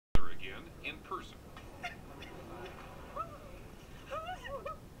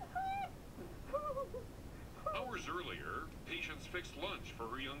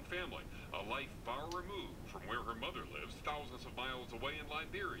for her young family, a life far removed from where her mother lives, thousands of miles away in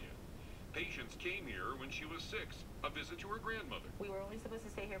Liberia. Patience came here when she was 6, a visit to her grandmother. We were only supposed to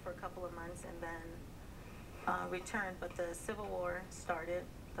stay here for a couple of months and then return, but the Civil War started,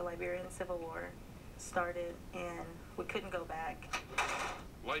 the Liberian Civil War started, and we couldn't go back.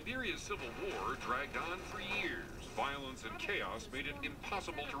 Liberia's Civil War dragged on for years. Violence and chaos made it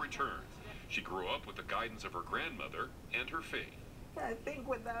impossible to return. She grew up with the guidance of her grandmother and her faith. I think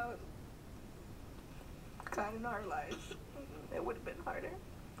without God in our lives, it would have been harder.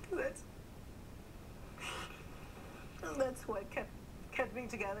 That's what kept me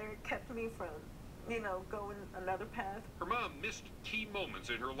together, kept me from, going another path. Her mom missed key moments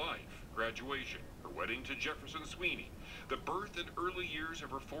in her life: graduation, her wedding to Jefferson Sweeney, the birth and early years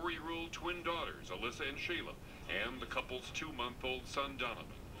of her 4-year-old twin daughters, Alyssa and Shayla, and the couple's 2-month-old son, Donovan.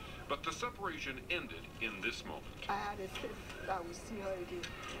 But the separation ended in this moment. I had a fit. I would see her again.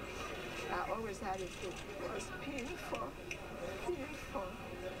 I always had a fit. It was painful. Painful.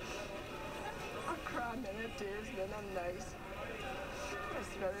 I cried many days, then I'm nice. It's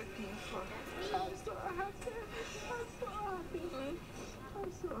very painful. I'm so happy. I'm so happy.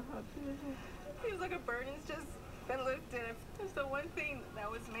 I'm so happy. Feels like a burden's just been lifted. It's the one thing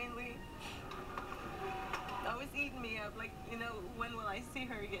that was mainly always eating me up. Like, when will I see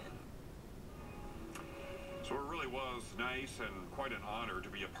her again? So it really was nice and quite an honor to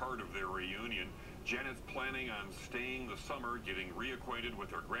be a part of their reunion. Janet's planning on staying the summer, getting reacquainted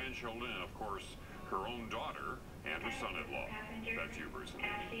with her grandchildren, and of course, her own daughter and her son-in-law. That's you, Bruce.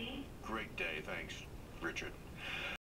 Great day, thanks, Richard.